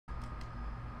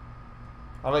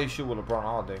I'll let you shoot with LeBron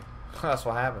all day. That's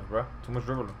what happens, bro. Too much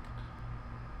dribbling.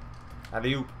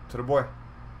 Alley-oop to the boy.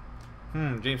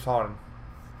 James Harden.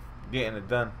 Getting it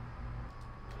done.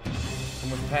 Too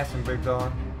much passing, big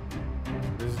dog.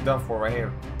 This is done for right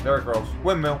here. There it goes.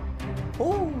 Windmill.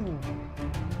 Ooh.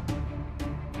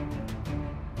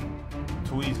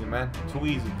 Too easy, man. Too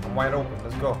easy. I'm wide open.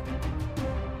 Let's go.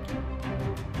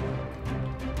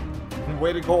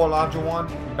 Way to go,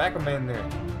 Olajuwon. Back a man there.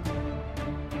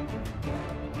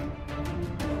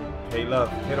 Hey,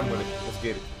 love. Hit him with it. Let's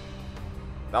get it.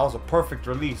 That was a perfect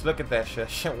release. Look at that shit.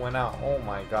 Shit went out. Oh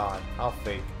my god. How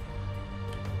fake.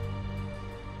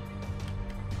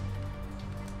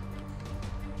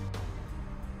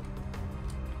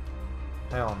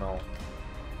 Hell no.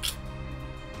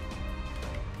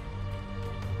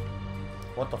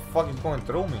 What the fuck is going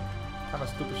through me? What kind of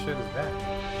stupid shit is that?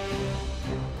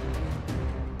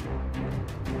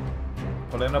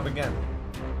 Pulling up again.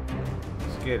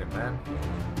 Let's get it, man.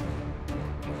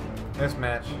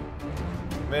 Mismatch.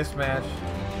 Mismatch.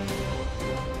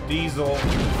 Diesel.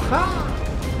 Ha!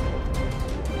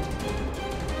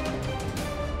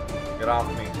 Get off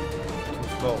me. Too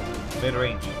slow.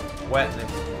 Mid-range.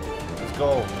 Wetness. Let's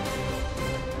go.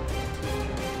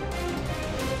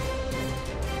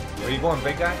 Where you going,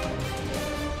 big guy?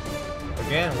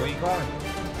 Again, where you going?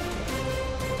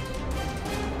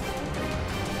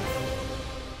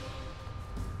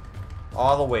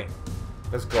 All the way.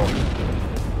 Let's go.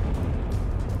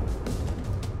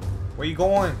 Where you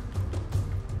going?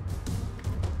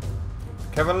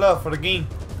 Kevin Love for the game.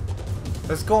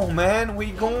 Let's go, man. Where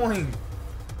you going?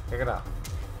 Check it out.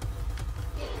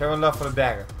 Kevin Love for the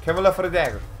dagger. Kevin Love for the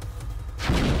dagger.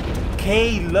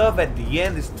 K Love at the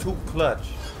end is too clutch.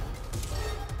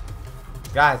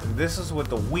 Guys, and this is with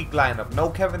the weak lineup. No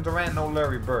Kevin Durant, no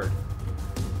Larry Bird.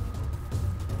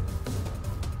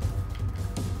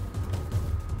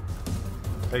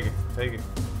 Take it, take it.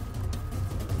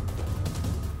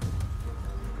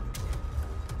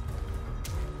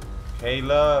 Hey,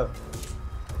 love.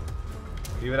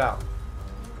 Leave it out.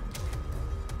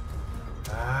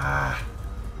 Ah.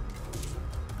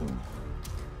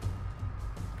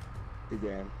 Good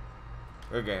game.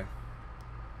 Good game.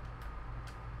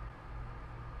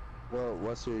 Well,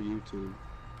 what's your YouTube?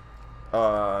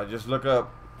 Just look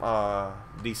up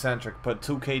Decentric. Put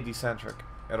 2K Decentric.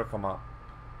 It'll come out.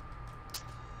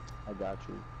 I got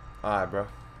you. Alright, bro.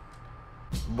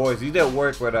 Boys, you did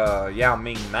work with Yao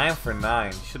Ming 9 for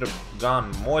 9. Should have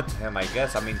gone more to him, I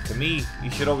guess. I mean, to me, you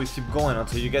should always keep going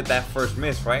until you get that first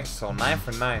miss, right? So 9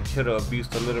 for 9. Should have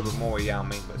abused a little bit more with Yao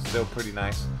Ming, but still pretty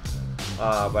nice.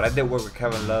 But I did work with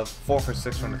Kevin Love. 4 for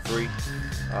 6 from the 3.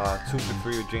 2 for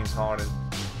 3 with James Harden.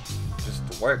 Just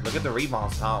to work. Look at the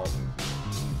rebounds, how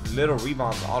little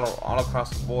rebounds all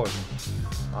across the board.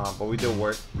 But we did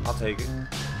work. I'll take it.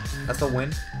 That's a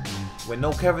win. With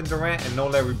no Kevin Durant and no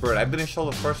Larry Bird. I didn't show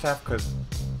the first half because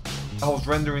I was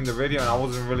rendering the video and I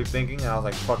wasn't really thinking. And I was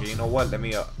like, fuck it, you know what? Let me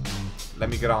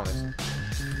get on this.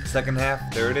 Second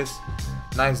half, there it is.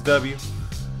 Nice W.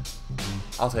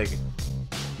 I'll take it.